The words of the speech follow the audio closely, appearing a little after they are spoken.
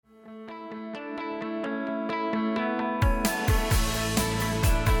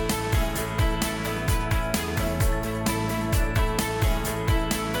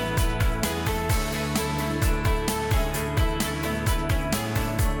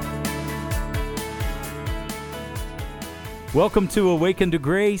Welcome to Awaken to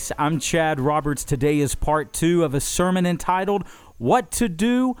Grace. I'm Chad Roberts. Today is part 2 of a sermon entitled, What to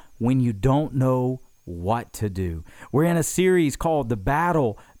Do When You Don't Know What to Do. We're in a series called The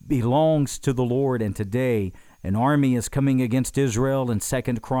Battle Belongs to the Lord, and today an army is coming against Israel in 2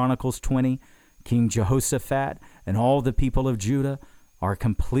 Chronicles 20. King Jehoshaphat and all the people of Judah are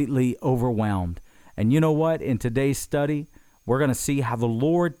completely overwhelmed. And you know what? In today's study, we're going to see how the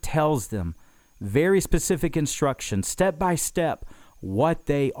Lord tells them very specific instructions, step by step, what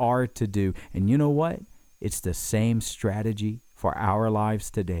they are to do. And you know what? It's the same strategy for our lives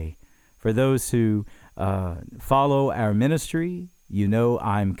today. For those who follow our ministry, you know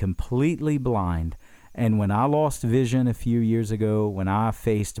I'm completely blind. And when I lost vision a few years ago, when I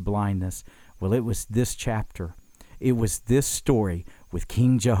faced blindness, well, it was this chapter. It was this story with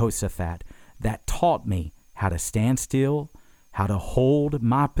King Jehoshaphat that taught me how to stand still, how to hold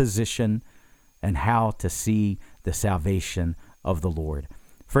my position, and how to see the salvation of the Lord.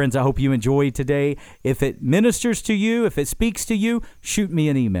 Friends, I hope you enjoyed today. If it ministers to you, if it speaks to you, shoot me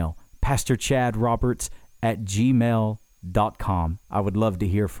an email, pastorchadroberts@gmail.com. I would love to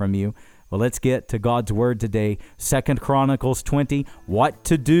hear from you. Well, let's get to God's Word today. 2 Chronicles 20, what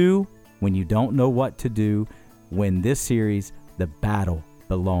to do when you don't know what to do, when this series, The Battle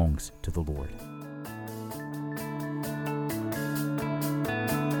Belongs to the Lord.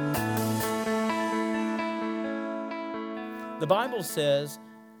 The Bible says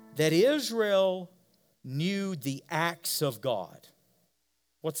that Israel knew the acts of God.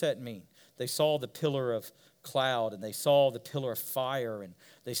 What's that mean? They saw the pillar of cloud, and they saw the pillar of fire, and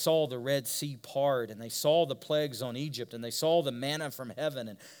they saw the Red Sea part, and they saw the plagues on Egypt, and they saw the manna from heaven,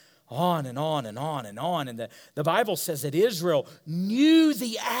 and on and on and on and on. And the Bible says that Israel knew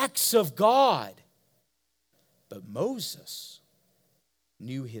the acts of God, but Moses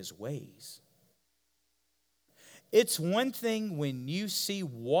knew his ways. It's one thing when you see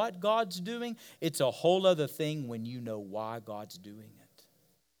what God's doing. It's a whole other thing when you know why God's doing it.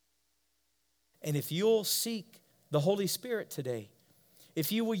 And if you'll seek the Holy Spirit today,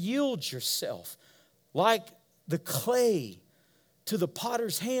 if you will yield yourself like the clay to the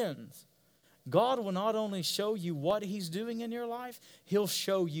potter's hands, God will not only show you what He's doing in your life, He'll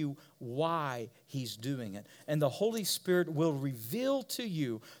show you why He's doing it. And the Holy Spirit will reveal to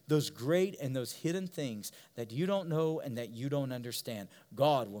you those great and those hidden things that you don't know and that you don't understand.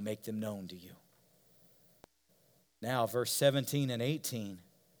 God will make them known to you. Now, verse 17 and 18.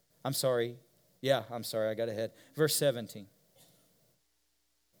 I got ahead. Verse 17.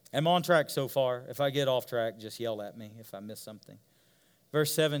 I'm on track so far. If I get off track, just yell at me if I miss something.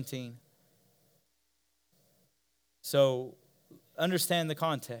 Verse 17. So, understand the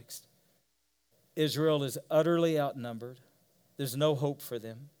context. Israel is utterly outnumbered. There's no hope for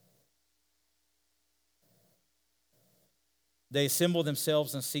them. They assemble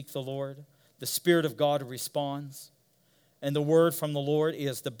themselves and seek the Lord. The Spirit of God responds. And the word from the Lord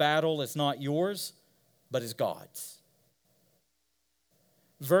is, the battle is not yours, but is God's.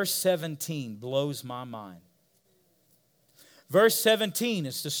 Verse 17 blows my mind. Verse 17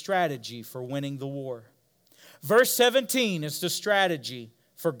 is the strategy for winning the war. Verse 17 is the strategy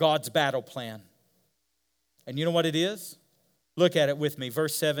for God's battle plan. And you know what it is? Look at it with me.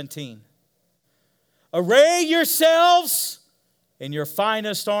 Verse 17. Array yourselves in your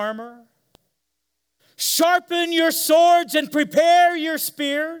finest armor. Sharpen your swords and prepare your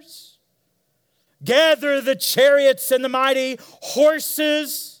spears. Gather the chariots and the mighty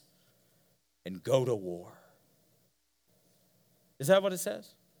horses and go to war. Is that what it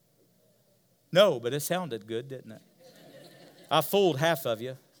says? No, but it sounded good, didn't it? I fooled half of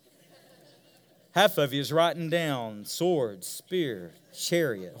you. Half of you is writing down sword, spear,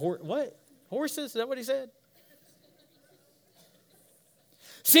 chariot. What? Horses? Is that what he said?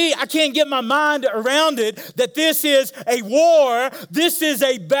 See, I can't get my mind around it that this is a war, this is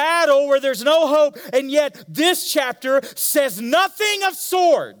a battle where there's no hope, and yet this chapter says nothing of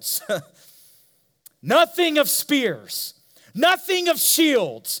swords, nothing of spears, nothing of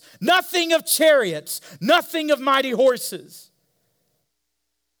shields, nothing of chariots, nothing of mighty horses.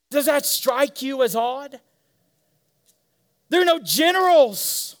 Does that strike you as odd? There are no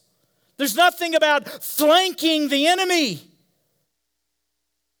generals. There's nothing about flanking the enemy.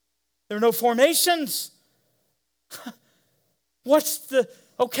 There are no formations.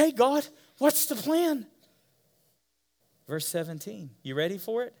 Okay, God, what's the plan? Verse 17, you ready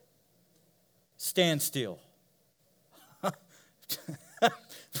for it? Stand still.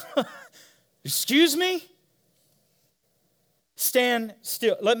 Excuse me? Stand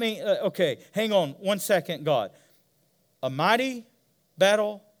still. Hang on 1 second, God. A mighty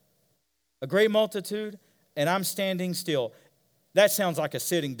battle, a great multitude, and I'm standing still. That sounds like a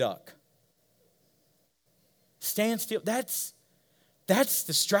sitting duck. Stand still. That's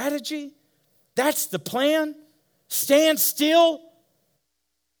the strategy. That's the plan. Stand still.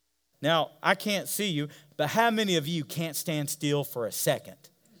 Now, I can't see you, but how many of you can't stand still for a second?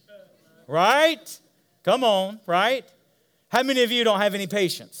 Right? Come on, right? How many of you don't have any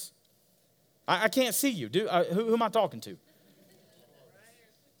patience? I can't see you. Who am I talking to?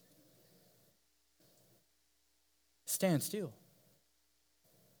 Stand still.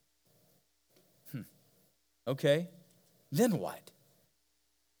 Okay, then what?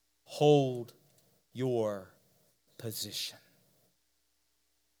 Hold your position.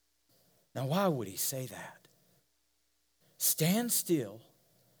 Now, why would he say that? Stand still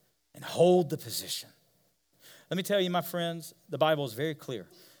and hold the position. Let me tell you, my friends, the Bible is very clear.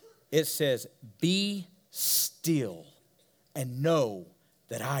 It says, be still and know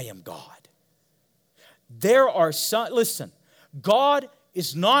that I am God. There are some, listen, God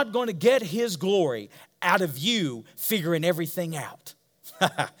is not going to get his glory out of you figuring everything out.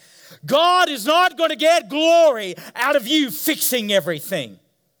 God is not going to get glory out of you fixing everything.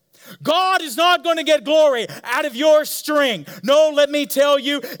 God is not going to get glory out of your strength. No, let me tell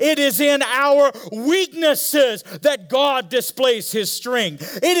you, it is in our weaknesses that God displays his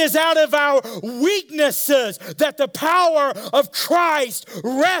strength. It is out of our weaknesses that the power of Christ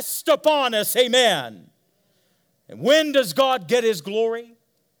rests upon us. Amen. And when does God get his glory?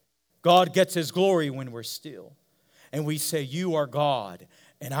 God gets his glory when we're still. And we say, you are God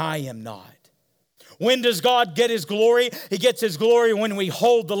and I am not. When does God get his glory? He gets his glory when we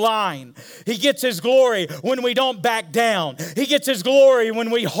hold the line. He gets his glory when we don't back down. He gets his glory when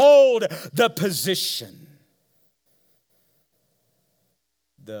we hold the position.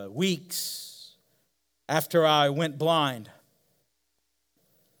 The weeks after I went blind,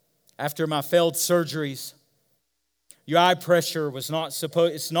 after my failed surgeries, your eye pressure it's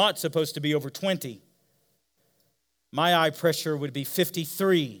not supposed to be over 20. My eye pressure would be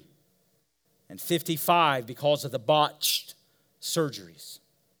 53 and 55 because of the botched surgeries.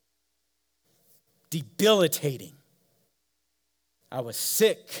 Debilitating. I was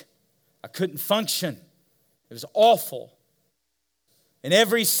sick. I couldn't function. It was awful. And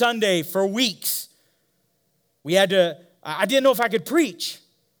every Sunday for weeks, I didn't know if I could preach.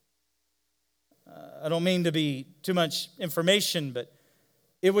 I don't mean to be too much information, but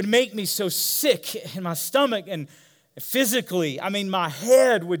it would make me so sick in my stomach and physically. I mean, my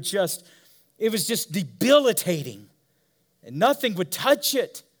head would it was just debilitating. And nothing would touch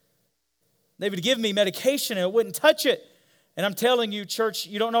it. They would give me medication and it wouldn't touch it. And I'm telling you, church,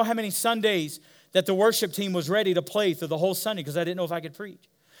 you don't know how many Sundays that the worship team was ready to play through the whole Sunday because I didn't know if I could preach.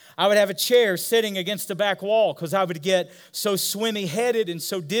 I would have a chair sitting against the back wall because I would get so swimmy-headed and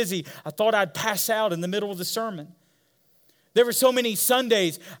so dizzy, I thought I'd pass out in the middle of the sermon. There were so many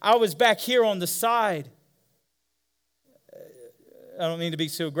Sundays, I was back here on the side. I don't mean to be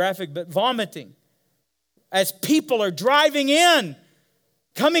so graphic, but vomiting. As people are driving in,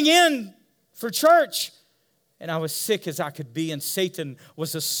 coming in for church. And I was sick as I could be, and Satan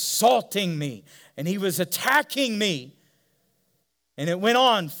was assaulting me, and he was attacking me. And it went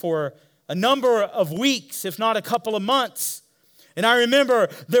on for a number of weeks, if not a couple of months. And I remember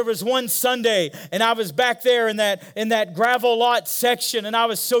there was one Sunday, and I was back there in that gravel lot section, and I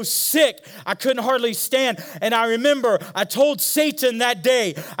was so sick, I couldn't hardly stand. And I remember I told Satan that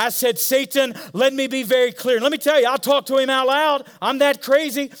day, I said, Satan, let me be very clear. Let me tell you, I'll talk to him out loud. I'm that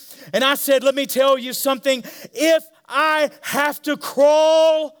crazy. And I said, let me tell you something. If I have to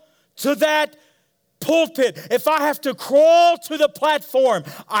crawl to that pulpit, if I have to crawl to the platform,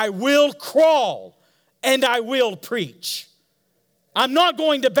 I will crawl and I will preach. I'm not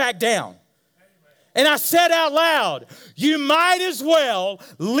going to back down. And I said out loud, you might as well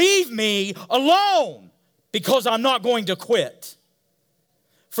leave me alone because I'm not going to quit.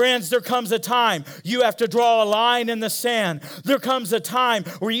 Friends, there comes a time you have to draw a line in the sand. There comes a time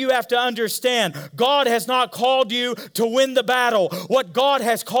where you have to understand God has not called you to win the battle. What God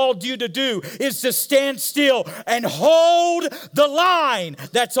has called you to do is to stand still and hold the line.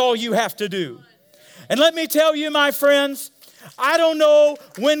 That's all you have to do. And let me tell you, my friends, I don't know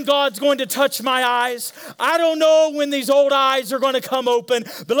when God's going to touch my eyes. I don't know when these old eyes are going to come open.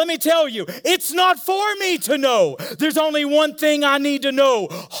 But let me tell you, it's not for me to know. There's only one thing I need to know.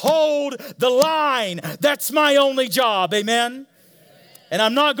 Hold the line. That's my only job. Amen? And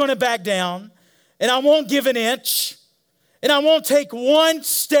I'm not going to back down. And I won't give an inch. And I won't take one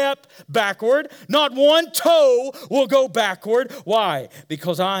step backward. Not one toe will go backward. Why?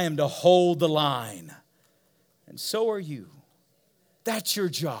 Because I am to hold the line. And so are you. That's your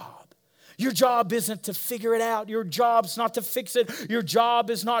job. Your job isn't to figure it out. Your job's not to fix it. Your job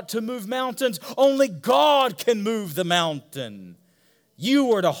is not to move mountains. Only God can move the mountain.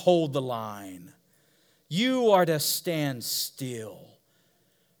 You are to hold the line. You are to stand still.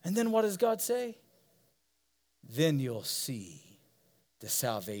 And then what does God say? Then you'll see the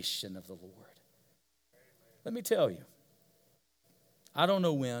salvation of the Lord. Let me tell you, I don't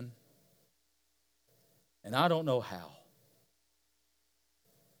know when, and I don't know how.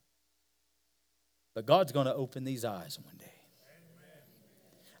 But God's going to open these eyes one day.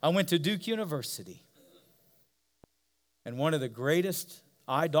 I went to Duke University, and one of the greatest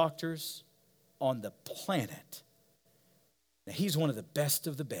eye doctors on the planet, now he's one of the best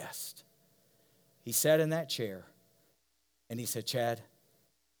of the best. He sat in that chair, and he said, Chad,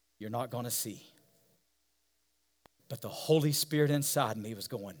 you're not going to see. But the Holy Spirit inside me was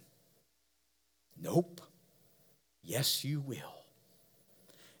going, nope, yes you will.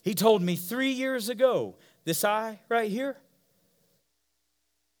 He told me 3 years ago, this eye right here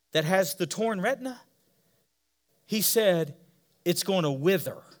that has the torn retina, he said, it's going to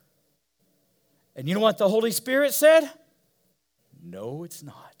wither. And you know what the Holy Spirit said? No, it's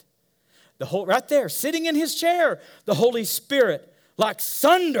not. Right there, sitting in his chair, the Holy Spirit, like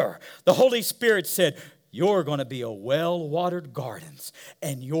thunder, the Holy Spirit said, you're going to be a well-watered gardens,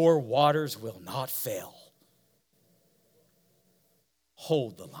 and your waters will not fail.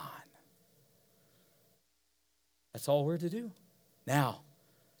 Hold the line. That's all we're to do. Now,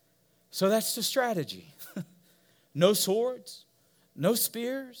 so that's the strategy. No swords, no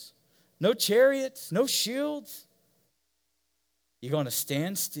spears, no chariots, no shields. You're going to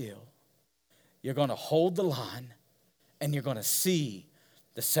stand still. You're going to hold the line, and you're going to see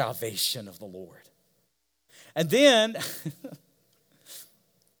the salvation of the Lord. And then,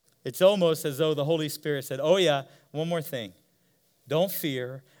 it's almost as though the Holy Spirit said, oh yeah, one more thing. Don't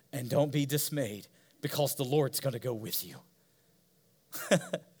fear and don't be dismayed, because the Lord's going to go with you.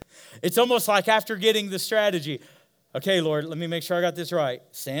 It's almost like after getting the strategy, okay, Lord, let me make sure I got this right.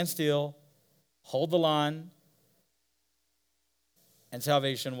 Stand still, hold the line, and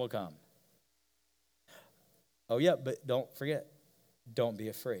salvation will come. Oh yeah, but don't forget, don't be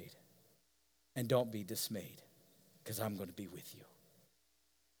afraid and don't be dismayed, because I'm going to be with you.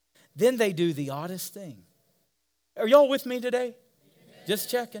 Then they do the oddest thing. Are y'all with me today? Just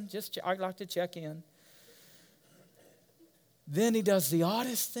checking. I'd like to check in. Then he does the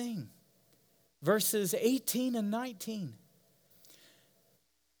oddest thing. Verses 18 and 19.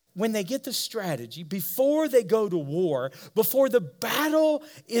 When they get the strategy, before they go to war, before the battle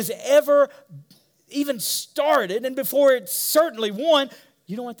is ever even started, and before it's certainly won,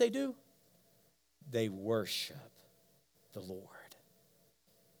 you know what they do? They worship the Lord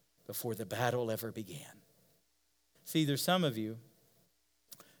before the battle ever began. See, there's some of you,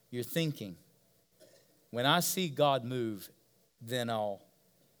 you're thinking, when I see God move, then I'll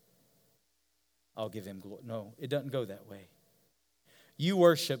give him glory. No, it doesn't go that way. You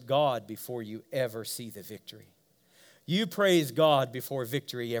worship God before you ever see the victory. You praise God before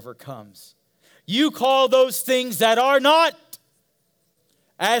victory ever comes. You call those things that are not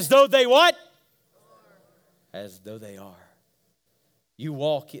as though they what? As though they are. You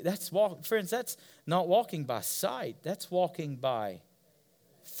walk, friends, that's not walking by sight. That's walking by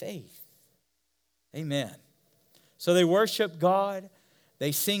faith. Amen. So they worship God.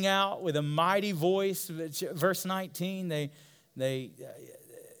 They sing out with a mighty voice. Verse 19, they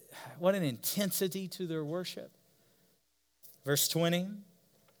what an intensity to their worship. Verse 20,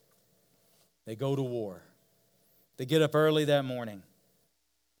 they go to war. They get up early that morning.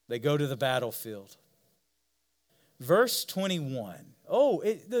 They go to the battlefield. Verse 21.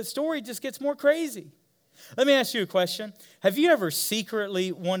 The story just gets more crazy. Let me ask you a question. Have you ever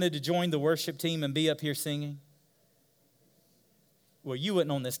secretly wanted to join the worship team and be up here singing? Well, you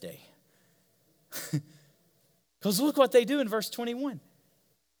wouldn't on this day. Because look what they do in verse 21.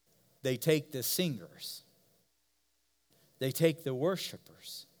 They take the singers, they take the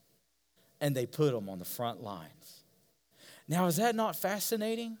worshipers, and they put them on the front lines. Now, is that not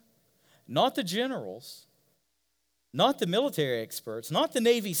fascinating? Not the generals, not the military experts, not the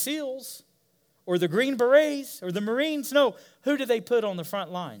Navy SEALs, or the Green Berets, or the Marines. No, who do they put on the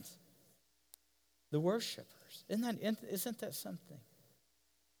front lines? The worshipers. Isn't that something?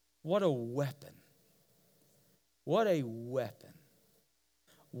 What a weapon. What a weapon.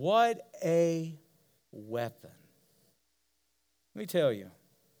 What a weapon. Let me tell you,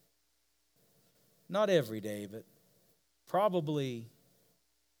 not every day, but probably,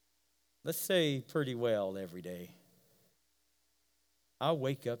 let's say pretty well every day, I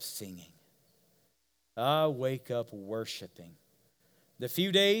wake up singing. I wake up worshiping The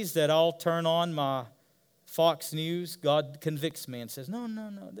few days that I'll turn on my Fox News, God convicts me and says, no,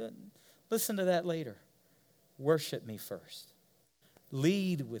 listen to that later. Worship me first.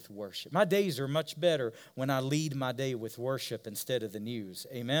 Lead with worship. My days are much better when I lead my day with worship instead of the news.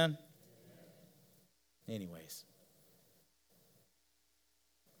 Amen? Anyways.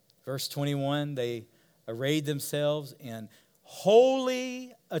 Verse 21, they arrayed themselves in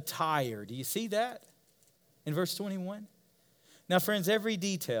holy attire. Do you see that in verse 21? Now, friends, every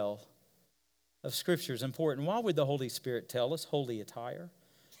detail of Scripture is important. Why would the Holy Spirit tell us holy attire?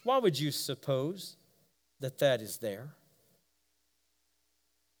 Why would you suppose that that is there?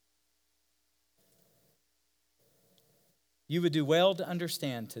 You would do well to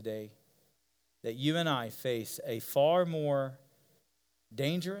understand today that you and I face a far more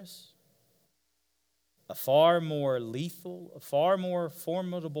dangerous, a far more lethal, a far more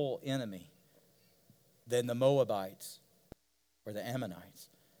formidable enemy than the Moabites or the Ammonites.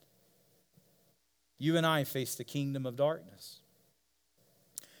 You and I face the kingdom of darkness.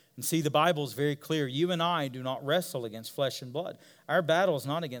 And see, the Bible is very clear. You and I do not wrestle against flesh and blood. Our battle is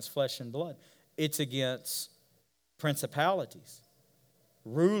not against flesh and blood. It's against principalities,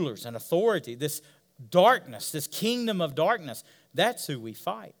 rulers, and authority. This darkness, this kingdom of darkness, that's who we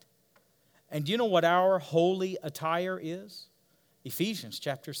fight. And do you know what our holy attire is? Ephesians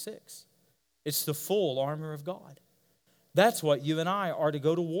chapter 6. It's the full armor of God. That's what you and I are to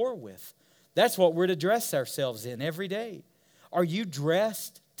go to war with. That's what we're to dress ourselves in every day. Are you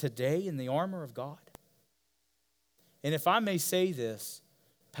dressed today in the armor of God? And if I may say this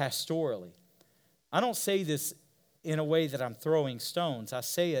pastorally, I don't say this in a way that I'm throwing stones. I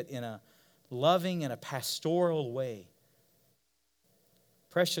say it in a loving and a pastoral way.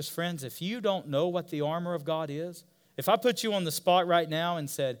 Precious friends, if you don't know what the armor of God is, if I put you on the spot right now and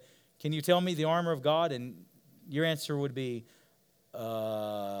said, can you tell me the armor of God? And your answer would be, there's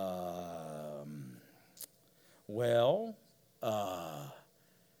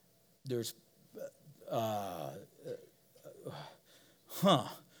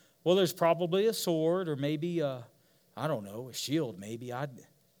probably a sword or maybe a shield maybe. Let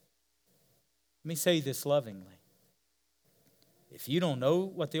me say this lovingly. If you don't know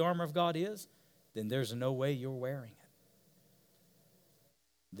what the armor of God is, then there's no way you're wearing it.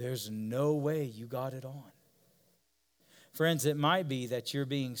 There's no way you got it on. Friends, it might be that you're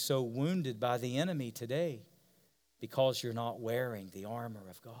being so wounded by the enemy today because you're not wearing the armor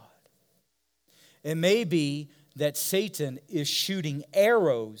of God. It may be that Satan is shooting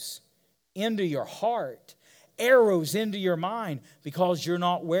arrows into your heart, arrows into your mind because you're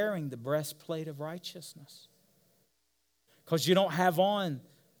not wearing the breastplate of righteousness. Because you don't have on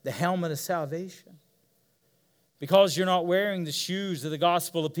the helmet of salvation. Because you're not wearing the shoes of the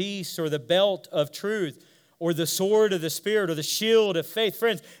gospel of peace or the belt of truth or the sword of the Spirit or the shield of faith.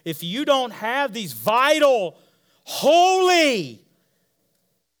 Friends, if you don't have these vital, holy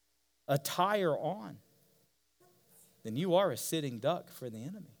attire on, then you are a sitting duck for the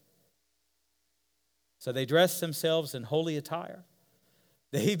enemy. So they dress themselves in holy attire.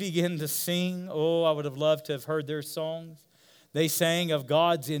 They begin to sing. Oh, I would have loved to have heard their songs. They sang of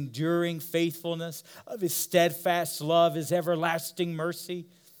God's enduring faithfulness, of His steadfast love, His everlasting mercy.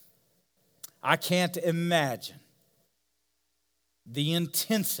 I can't imagine the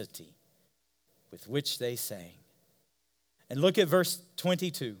intensity with which they sang. And look at verse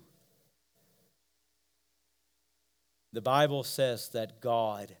 22. The Bible says that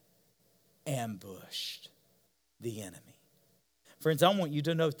God ambushed the enemy. Friends, I want you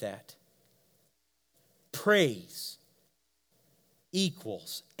to note that. Praise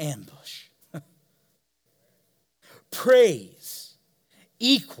equals ambush. Praise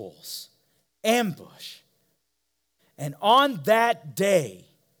equals ambush. And on that day,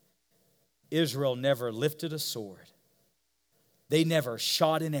 Israel never lifted a sword. They never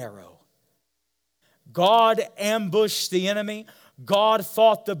shot an arrow. God ambushed the enemy. God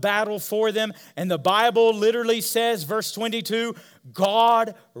fought the battle for them. And the Bible literally says, verse 22,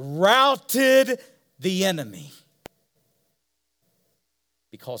 God routed the enemy.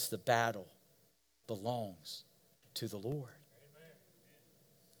 Because the battle belongs to the Lord.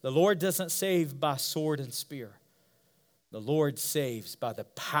 The Lord doesn't save by sword and spear. The Lord saves by the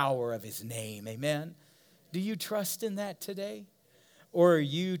power of His name. Amen? Do you trust in that today? Or are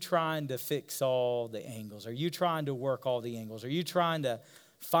you trying to fix all the angles? Are you trying to work all the angles? Are you trying to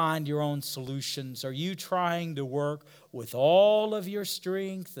find your own solutions? Are you trying to work with all of your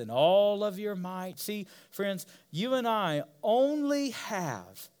strength and all of your might? See, friends, you and I only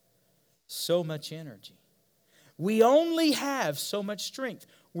have so much energy. We only have so much strength.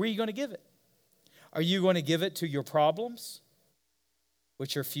 Where are you going to give it? Are you going to give it to your problems?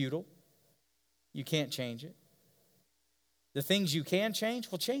 which are futile. You can't change it. The things you can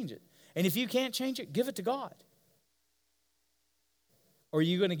change, well, change it. And if you can't change it, give it to God. Or are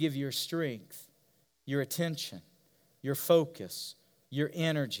you going to give your strength, your attention, your focus, your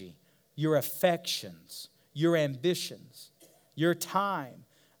energy, your affections, your ambitions, your time?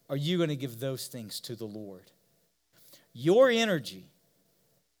 Are you going to give those things to the Lord? Your energy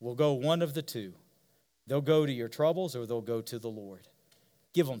will go one of the two. They'll go to your troubles or they'll go to the Lord.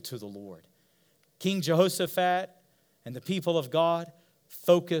 Give them to the Lord. King Jehoshaphat and the people of God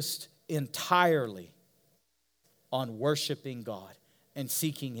focused entirely on worshiping God and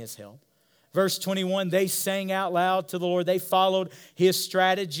seeking His help. Verse 21, they sang out loud to the Lord. They followed His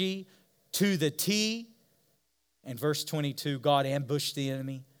strategy to the T. And verse 22, God ambushed the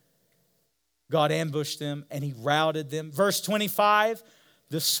enemy. God ambushed them and He routed them. Verse 25,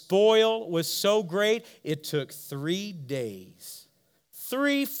 the spoil was so great, it took 3 days,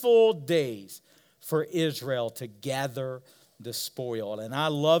 3 full days for Israel to gather the spoil. And I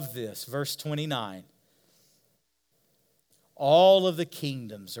love this, verse 29. All of the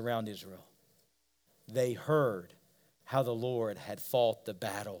kingdoms around Israel, they heard how the Lord had fought the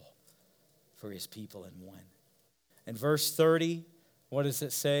battle for His people and won. And verse 30, what does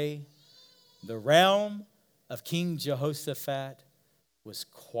it say? The realm of King Jehoshaphat was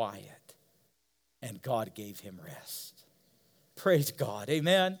quiet, and God gave him rest. Praise God.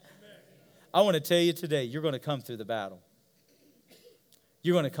 Amen. I want to tell you today, you're going to come through the battle.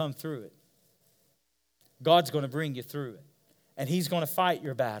 You're going to come through it. God's going to bring you through it. And He's going to fight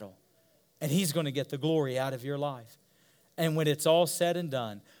your battle. And He's going to get the glory out of your life. And when it's all said and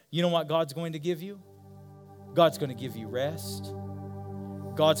done, you know what God's going to give you? God's going to give you rest.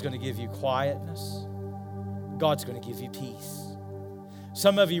 God's going to give you quietness. God's going to give you peace.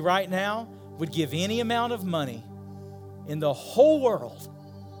 Some of you right now would give any amount of money in the whole world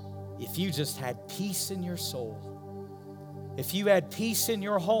if you just had peace in your soul. If you had peace in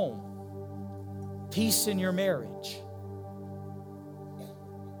your home, peace in your marriage,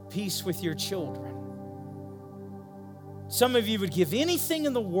 peace with your children. Some of you would give anything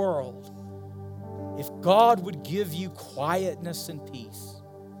in the world if God would give you quietness and peace.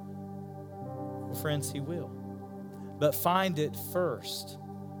 Well, friends, He will. But find it first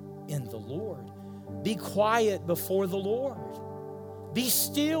in the Lord. Be quiet before the Lord. Be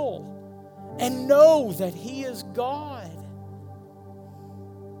still and know that He is God.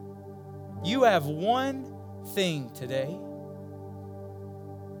 You have one thing today.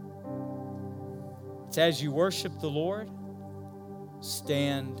 It's as you worship the Lord,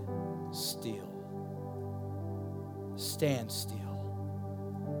 stand still. Stand still.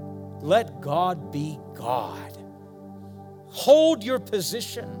 Let God be God. Hold your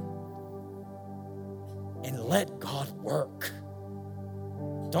position and let God work.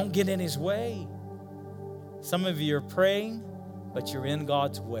 Don't get in His way. Some of you are praying, but you're in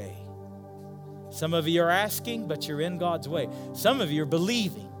God's way. Some of you are asking, but you're in God's way. Some of you are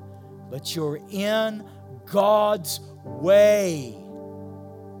believing, but you're in God's way.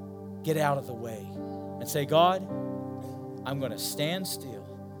 Get out of the way and say, God, I'm going to stand still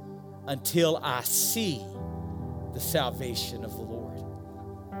until I see the salvation of the Lord.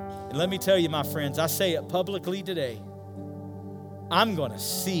 And let me tell you, my friends, I say it publicly today. I'm going to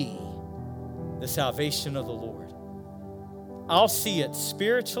see the salvation of the Lord. I'll see it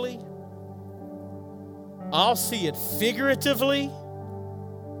spiritually. I'll see it figuratively.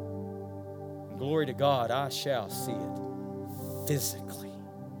 And glory to God, I shall see it physically,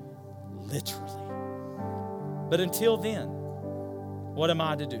 literally. But until then, what am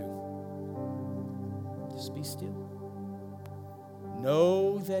I to do? Just be still.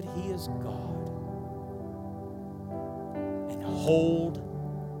 Know that He is God. And hold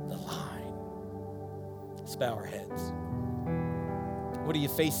the line. Let's bow our heads. What are you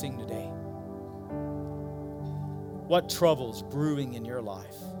facing today? What trouble's brewing in your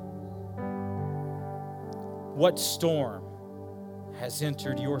life? What storm has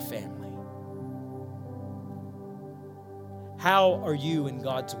entered your family? How are you in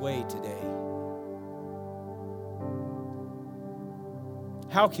God's way today?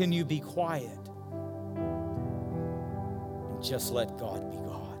 How can you be quiet and just let God be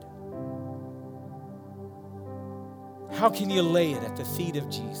God? How can you lay it at the feet of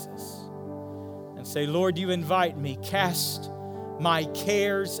Jesus and say, Lord, you invite me, cast my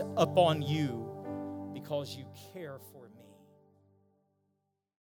cares upon you because you care.